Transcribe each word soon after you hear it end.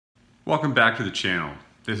Welcome back to the channel.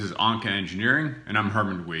 This is Anka Engineering and I'm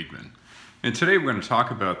Herman Wiegman. And today we're going to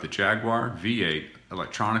talk about the Jaguar V8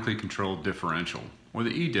 electronically controlled differential, or the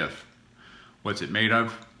eDiff. What's it made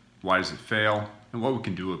of, why does it fail, and what we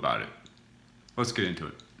can do about it. Let's get into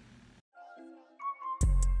it.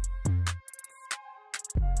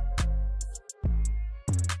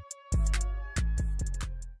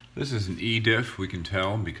 This is an eDiff, we can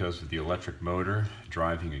tell, because of the electric motor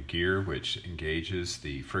driving a gear which engages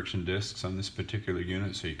the friction discs on this particular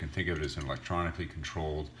unit, so you can think of it as an electronically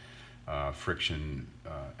controlled friction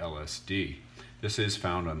LSD. This is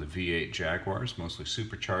found on the V8 Jaguars, mostly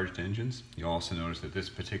supercharged engines. You'll also notice that this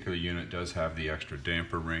particular unit does have the extra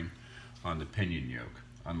damper ring on the pinion yoke,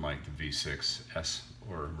 unlike the V6 S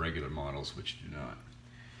or regular models which do not.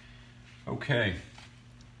 Okay.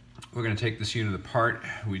 We're going to take this unit apart.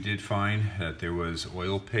 We did find that there was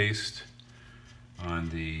oil paste on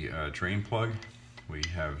the drain plug. We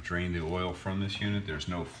have drained the oil from this unit. There's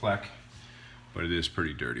no fleck, but it is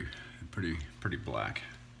pretty dirty, pretty black.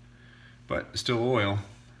 But still oil,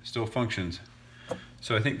 still functions.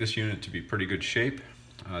 So I think this unit to be pretty good shape.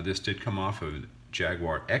 This did come off of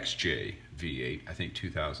Jaguar XJ V8, I think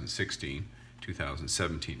 2016,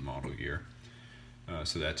 2017 model year.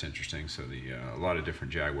 So that's interesting. So a lot of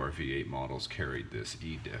different Jaguar V8 models carried this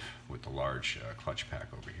eDiff with the large clutch pack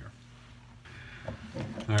over here. All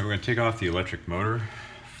right, we're going to take off the electric motor.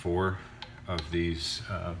 4 of these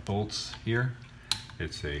bolts here.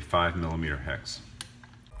 It's a 5mm hex.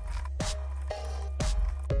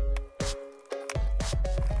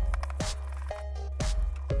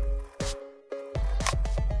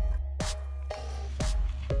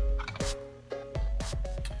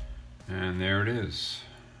 And there it is,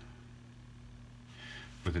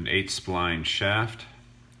 with an 8-spline shaft,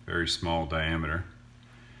 very small diameter,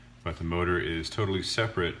 but the motor is totally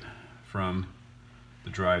separate from the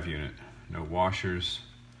drive unit. No washers,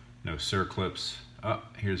 no circlips. Oh,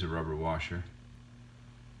 here's a rubber washer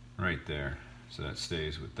right there, so that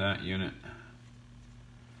stays with that unit.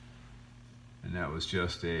 And that was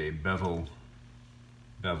just a bevel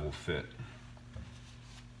fit.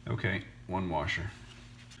 Okay, one washer.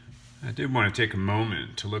 I did want to take a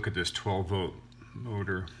moment to look at this 12-volt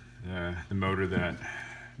motor, the motor that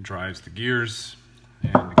drives the gears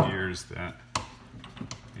and the gears that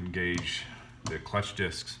engage the clutch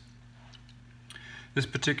discs. This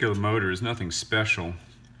particular motor is nothing special.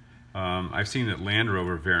 I've seen that Land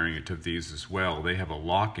Rover variant of these as well. They have a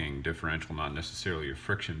locking differential, not necessarily a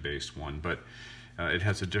friction-based one, but it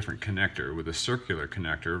has a different connector with a circular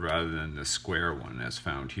connector rather than the square one as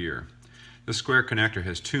found here. The square connector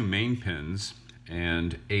has 2 main pins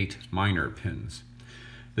and 8 minor pins.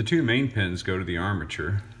 The 2 main pins go to the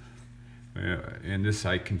armature, and this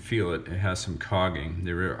I can feel it. It has some cogging.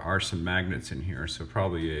 There are some magnets in here, so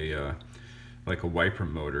probably like a wiper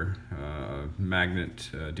motor, magnet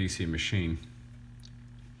DC machine.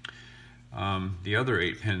 The other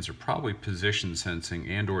 8 pins are probably position sensing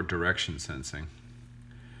and or direction sensing.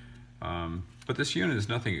 But this unit is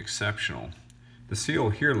nothing exceptional. The seal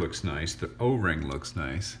here looks nice, the O-ring looks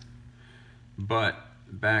nice, but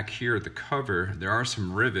back here at the cover, there are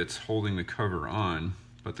some rivets holding the cover on,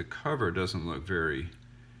 but the cover doesn't look very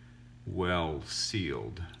well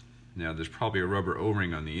sealed. Now there's probably a rubber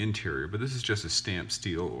O-ring on the interior, but this is just a stamped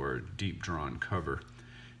steel or a deep drawn cover.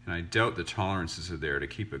 And I doubt the tolerances are there to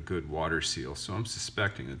keep a good water seal, so I'm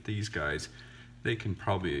suspecting that these guys, they can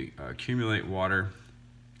probably accumulate water,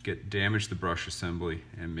 damage the brush assembly,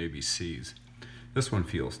 and maybe seize. This one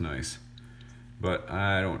feels nice, but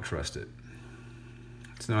I don't trust it.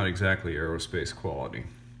 It's not exactly aerospace quality.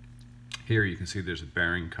 Here you can see there's a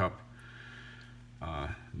bearing cup,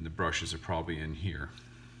 and the brushes are probably in here.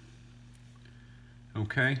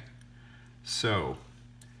 Okay, so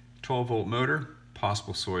 12-volt motor,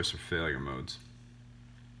 possible source of failure modes.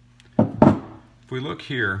 If we look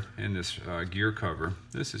here in this gear cover,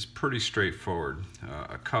 this is pretty straightforward.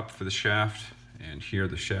 A cup for the shaft, and here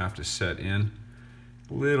the shaft is set in.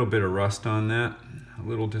 A little bit of rust on that, a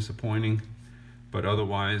little disappointing, but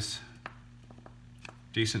otherwise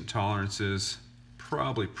decent tolerances,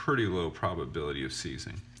 probably pretty low probability of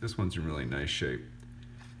seizing. This one's in really nice shape,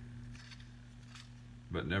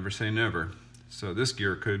 but never say never. So this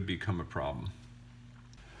gear could become a problem.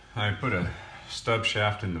 I put a stub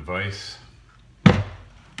shaft in the vise,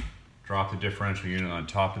 drop the differential unit on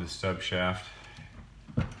top of the stub shaft.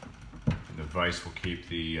 The vise will keep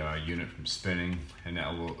the unit from spinning, and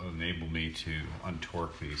that will enable me to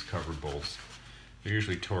untorque these cover bolts. They're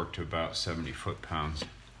usually torqued to about 70 foot-pounds,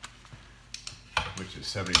 which is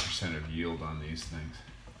 70% of yield on these things.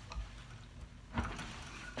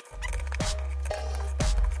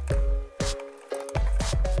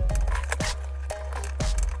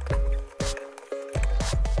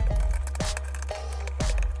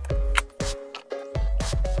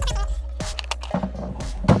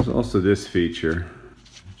 also this feature,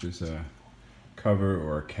 which is a cover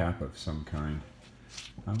or a cap of some kind.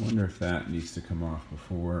 I wonder if that needs to come off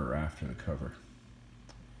before or after the cover.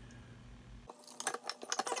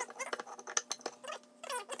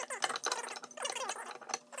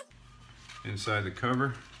 Inside the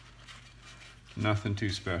cover, nothing too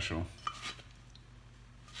special.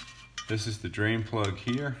 This is the drain plug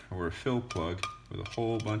here, or a fill plug with a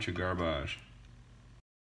whole bunch of garbage.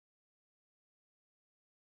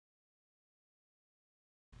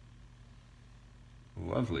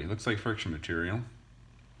 Lovely, looks like friction material.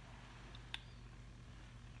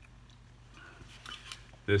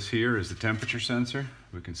 This here is the temperature sensor.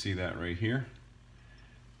 We can see that right here.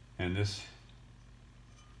 And this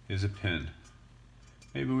is a pin.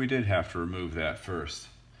 Maybe we did have to remove that first.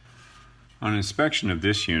 On inspection of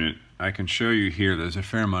this unit, I can show you here there's a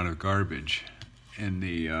fair amount of garbage in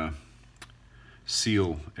the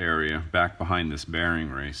seal area back behind this bearing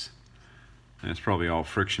race. And it's probably all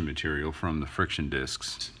friction material from the friction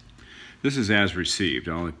discs. This is as received.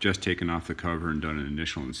 I've just taken off the cover and done an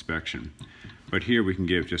initial inspection. But here we can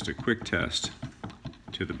give just a quick test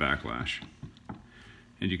to the backlash.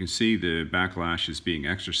 And you can see the backlash is being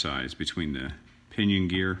exercised between the pinion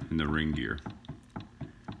gear and the ring gear.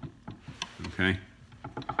 Okay?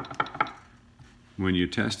 When you're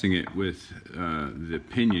testing it with the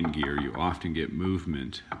pinion gear, you often get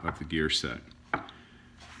movement of the gear set.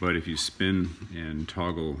 But if you spin and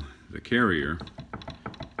toggle the carrier,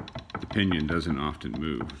 the pinion doesn't often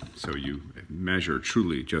move. So you measure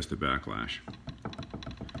truly just the backlash.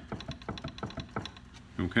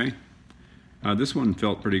 Okay? This one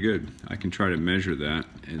felt pretty good. I can try to measure that.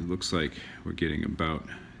 It looks like we're getting about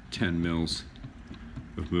 10 mils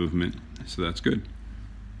of movement, so that's good.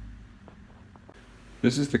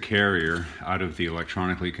 This is the carrier out of the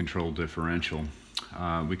electronically controlled differential.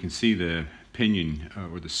 We can see the pinion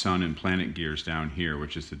or the sun and planet gears down here,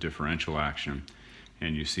 which is the differential action,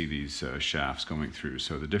 and you see these shafts going through.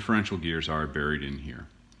 So the differential gears are buried in here.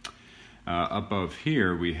 Above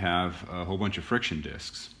here we have a whole bunch of friction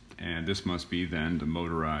discs, and this must be then the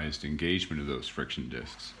motorized engagement of those friction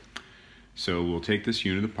discs. So we'll take this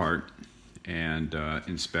unit apart and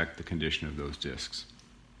inspect the condition of those discs.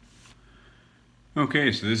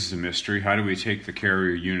 Okay, so this is a mystery. How do we take the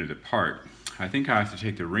carrier unit apart? I think I have to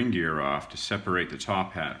take the ring gear off to separate the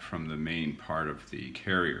top hat from the main part of the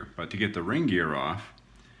carrier. But to get the ring gear off,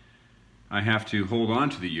 I have to hold on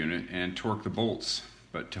to the unit and torque the bolts.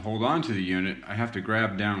 But to hold on to the unit, I have to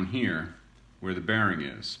grab down here where the bearing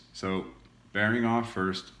is. So bearing off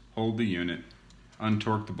first, hold the unit,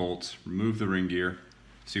 untorque the bolts, remove the ring gear,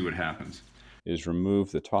 see what happens. Is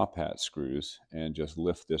remove the top hat screws and just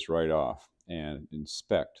lift this right off and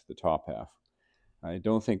inspect the top half. I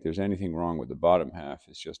don't think there's anything wrong with the bottom half,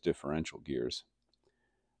 it's just differential gears.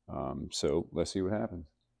 So let's see what happens.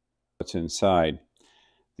 What's inside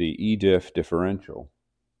the eDiff differential.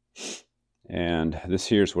 And this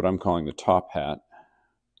here's what I'm calling the top hat.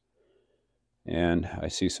 And I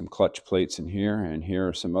see some clutch plates in here, and here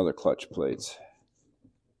are some other clutch plates.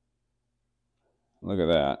 Look at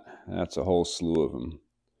that. That's a whole slew of them.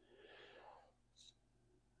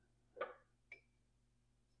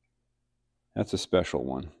 That's a special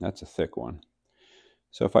one. That's a thick one.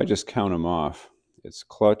 So if I just count them off, it's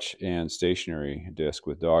clutch and stationary disc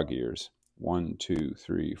with dog ears. 1, 2,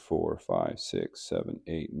 3, 4, 5, 6, 7,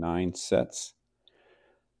 8, 9 sets.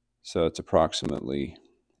 So it's approximately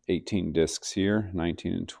 18 discs here,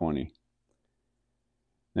 19 and 20.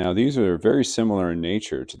 Now these are very similar in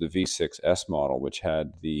nature to the V8 S model, which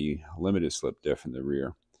had the limited slip diff in the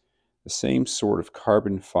rear. The same sort of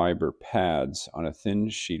carbon fiber pads on a thin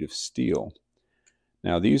sheet of steel.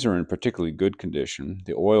 Now these are in particularly good condition.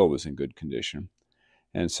 The oil was in good condition.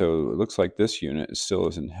 And so it looks like this unit still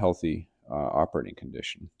is in healthy operating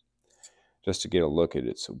condition. Just to get a look at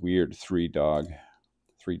its weird three dog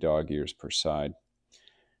ears per side.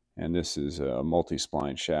 And this is a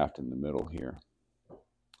multi-spline shaft in the middle here.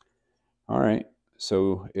 All right,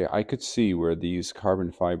 so I could see where these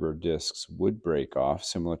carbon fiber discs would break off,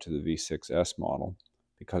 similar to the V8 S model,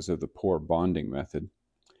 because of the poor bonding method.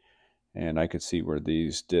 And I could see where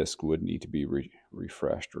these discs would need to be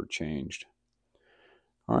refreshed or changed.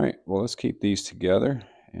 All right, well, let's keep these together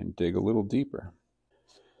and dig a little deeper.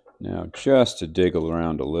 Now, just to dig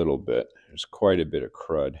around a little bit, there's quite a bit of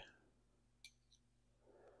crud.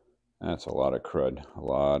 That's a lot of crud, a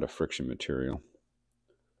lot of friction material.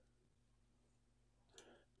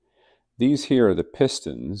 These here are the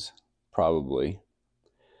pistons, probably,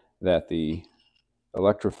 that the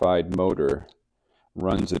electrified motor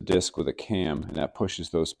runs a disc with a cam, and that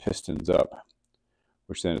pushes those pistons up,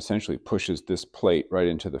 which then essentially pushes this plate right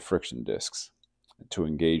into the friction discs to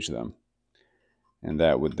engage them. And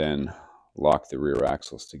that would then lock the rear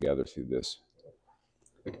axles together through this.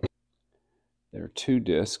 There are two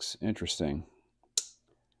discs, interesting.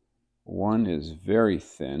 One is very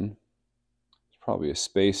thin. It's probably a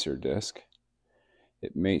spacer disc.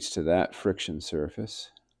 It mates to that friction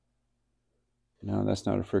surface. No, that's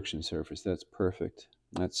not a friction surface. That's perfect.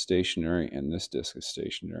 That's stationary, and this disc is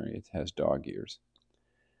stationary. It has dog ears.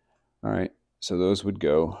 All right, so those would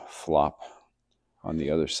go flop on the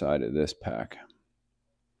other side of this pack.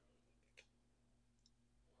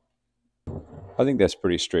 I think that's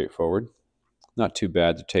pretty straightforward. Not too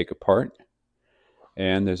bad to take apart.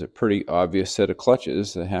 And there's a pretty obvious set of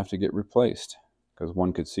clutches that have to get replaced, because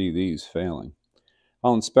one could see these failing.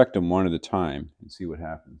 I'll inspect them one at a time and see what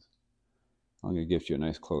happens. I'm going to give you a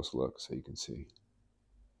nice close look so you can see.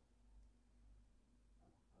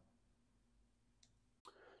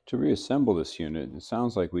 To reassemble this unit, it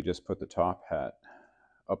sounds like we just put the top hat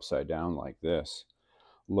upside down like this,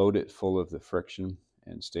 load it full of the friction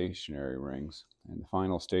and stationary rings, and the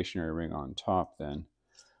final stationary ring on top then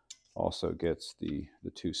also gets the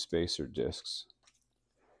two spacer discs.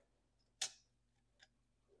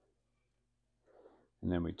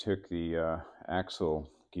 And then we took the axle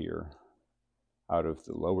gear out of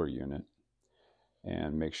the lower unit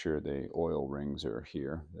and make sure the oil rings are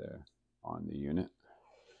here on the unit.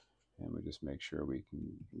 And we just make sure we can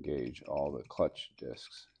engage all the clutch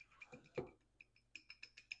discs.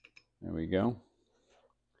 There we go.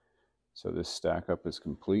 So this stack up is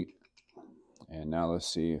complete. And now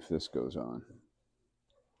let's see if this goes on.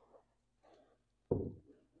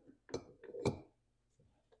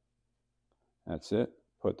 That's it.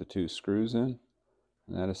 Put the two screws in,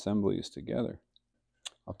 and that assembly is together.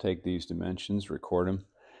 I'll take these dimensions, record them,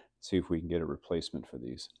 see if we can get a replacement for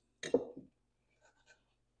these.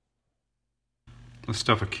 Let's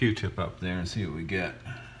stuff a Q-tip up there and see what we get.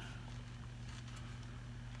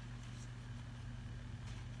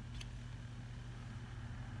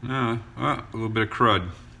 Oh, a little bit of crud.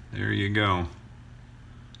 There you go.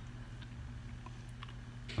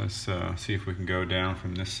 Let's see if we can go down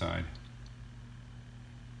from this side.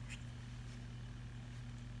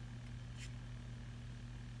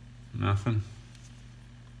 Nothing.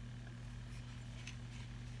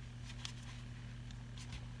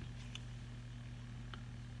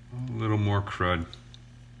 A little more crud.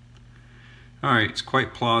 All right, it's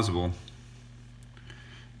quite plausible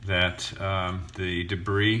that the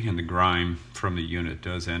debris and the grime from the unit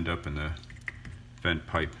does end up in the vent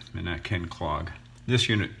pipe, and that can clog. This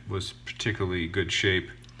unit was particularly good shape,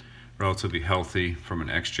 relatively healthy from an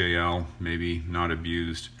XJL, maybe not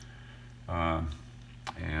abused.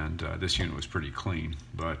 And this unit was pretty clean,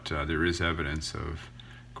 but there is evidence of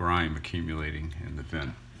grime accumulating in the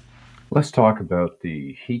vent. Let's talk about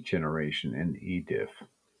the heat generation in eDiff.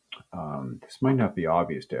 This might not be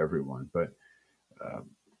obvious to everyone, but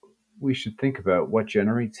we should think about what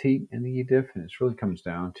generates heat in the eDiff, and it really comes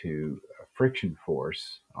down to a friction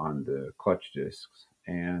force on the clutch discs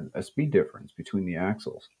and a speed difference between the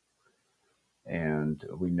axles. And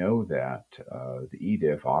we know that the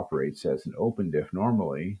eDiff operates as an open diff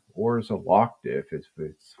normally, or as a locked diff if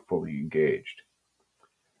it's fully engaged.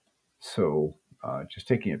 So just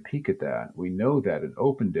taking a peek at that, we know that an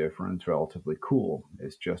open diff runs relatively cool.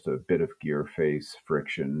 It's just a bit of gear face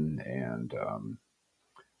friction, and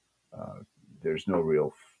there's no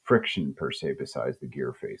real friction per se besides the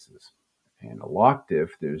gear faces. And a locked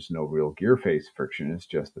diff, there's no real gear face friction. It's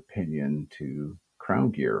just the pinion to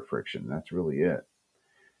crown gear friction. That's really it.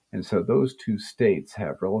 And so those two states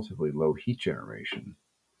have relatively low heat generation.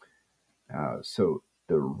 So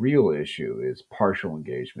the real issue is partial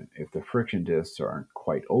engagement. If the friction discs aren't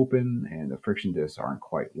quite open and the friction discs aren't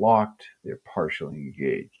quite locked, they're partially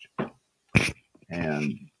engaged.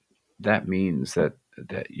 And that means that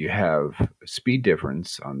you have a speed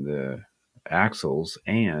difference on the axles,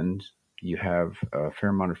 and you have a fair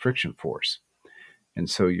amount of friction force. And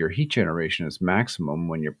so your heat generation is maximum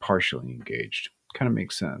when you're partially engaged. Kind of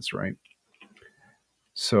makes sense, right?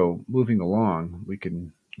 So moving along, we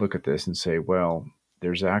can look at this and say, well,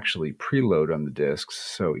 there's actually preload on the discs.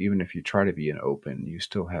 So even if you try to be an open, you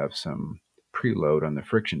still have some preload on the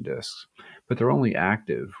friction discs, but they're only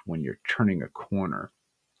active when you're turning a corner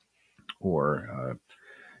or,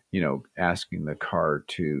 asking the car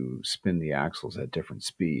to spin the axles at different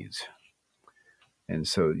speeds. And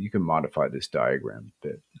so you can modify this diagram a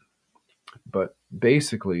bit. But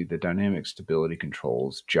basically, the dynamic stability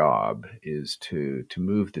control's job is to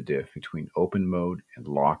move the diff between open mode and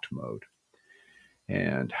locked mode.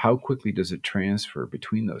 And how quickly does it transfer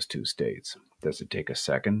between those two states? Does it take a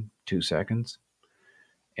second, 2 seconds?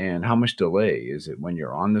 And how much delay? Is it when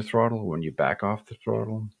you're on the throttle, when you back off the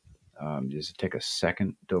throttle? Does it take a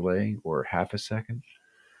second delay or half a second?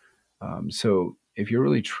 So if you're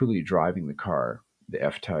really truly driving the car, the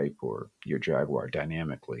F-Type or your Jaguar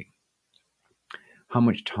dynamically, how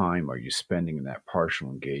much time are you spending in that partial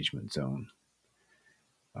engagement zone?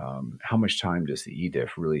 How much time does the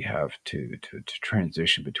eDiff really have to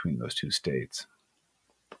transition between those two states?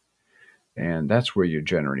 And that's where you're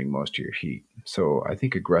generating most of your heat. So I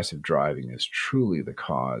think aggressive driving is truly the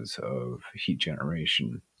cause of heat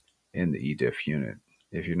generation in the eDiff unit.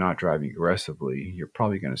 If you're not driving aggressively, you're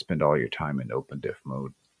probably going to spend all your time in open diff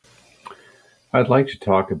mode. I'd like to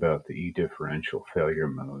talk about the eDifferential failure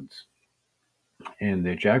modes. In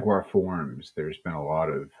the Jaguar forums, there's been a lot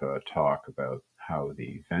of talk about how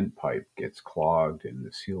the vent pipe gets clogged and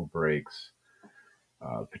the seal breaks,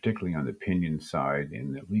 particularly on the pinion side,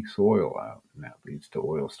 and it leaks oil out, and that leads to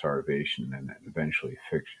oil starvation and then eventually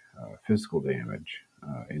physical damage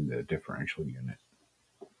in the differential unit.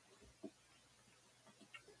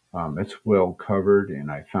 It's well covered, and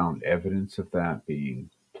I found evidence of that being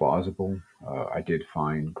plausible. I did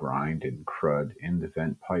find grind and crud in the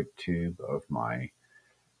vent pipe tube of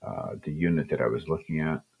the unit that I was looking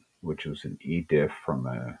at, which was an eDiff from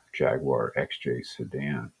a Jaguar XJ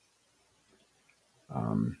sedan.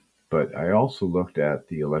 But I also looked at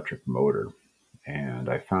the electric motor, and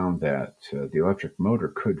I found that the electric motor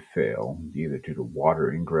could fail either due to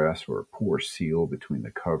water ingress or a poor seal between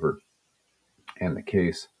the cover and the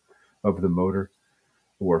case of the motor,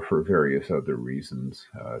 or for various other reasons.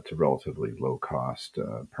 It's a relatively low-cost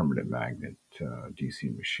permanent magnet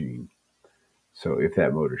DC machine. So if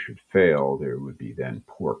that motor should fail, there would be then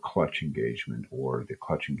poor clutch engagement, or the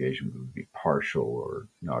clutch engagement would be partial or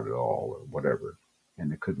not at all, or whatever.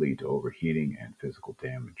 And it could lead to overheating and physical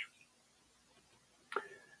damage.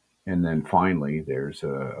 And then finally, there's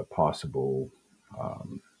a possible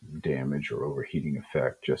damage or overheating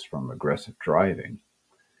effect just from aggressive driving.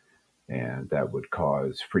 And that would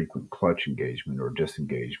cause frequent clutch engagement or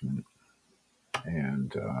disengagement.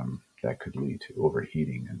 And that could lead to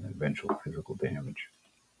overheating and eventual physical damage.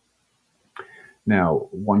 Now,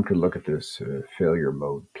 one could look at this failure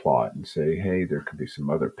mode plot and say, hey, there could be some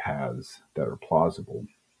other paths that are plausible.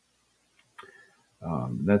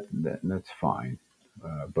 That's fine.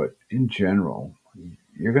 But in general,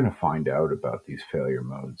 you're going to find out about these failure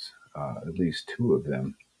modes, at least two of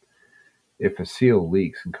them. If a seal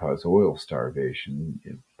leaks and causes oil starvation,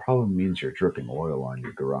 it probably means you're dripping oil on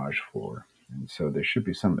your garage floor. And so there should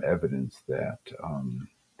be some evidence that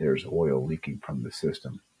there's oil leaking from the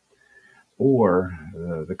system. Or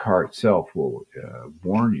the car itself will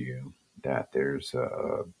warn you that there's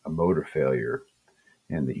a motor failure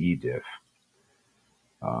in the eDiff.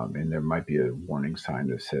 And there might be a warning sign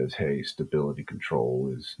that says, hey, stability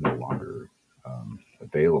control is no longer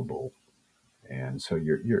available. And so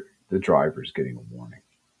the driver's getting a warning.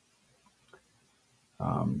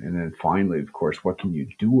 And then finally, of course, what can you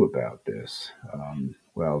do about this?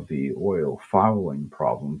 Well, the oil fouling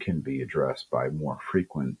problem can be addressed by more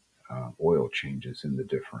frequent oil changes in the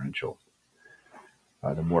differential.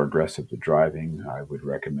 The more aggressive the driving, I would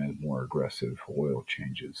recommend more aggressive oil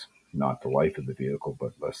changes. Not the life of the vehicle,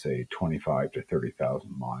 but let's say 25 to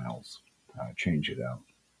 30,000 miles. Change it out.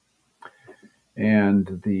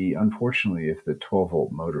 And unfortunately, if the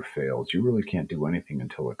 12-volt motor fails, you really can't do anything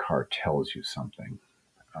until the car tells you something.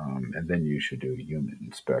 And then you should do a unit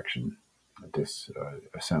inspection,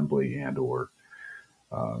 disassembly, and or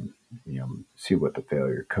see what the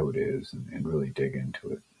failure code is and really dig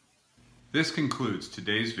into it. This concludes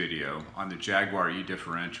today's video on the Jaguar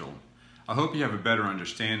eDifferential. I hope you have a better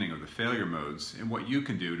understanding of the failure modes and what you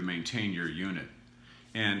can do to maintain your unit.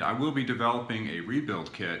 And I will be developing a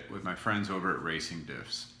rebuild kit with my friends over at Racing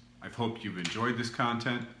Diffs. I hope you've enjoyed this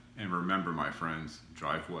content, and remember, my friends,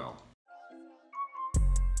 drive well.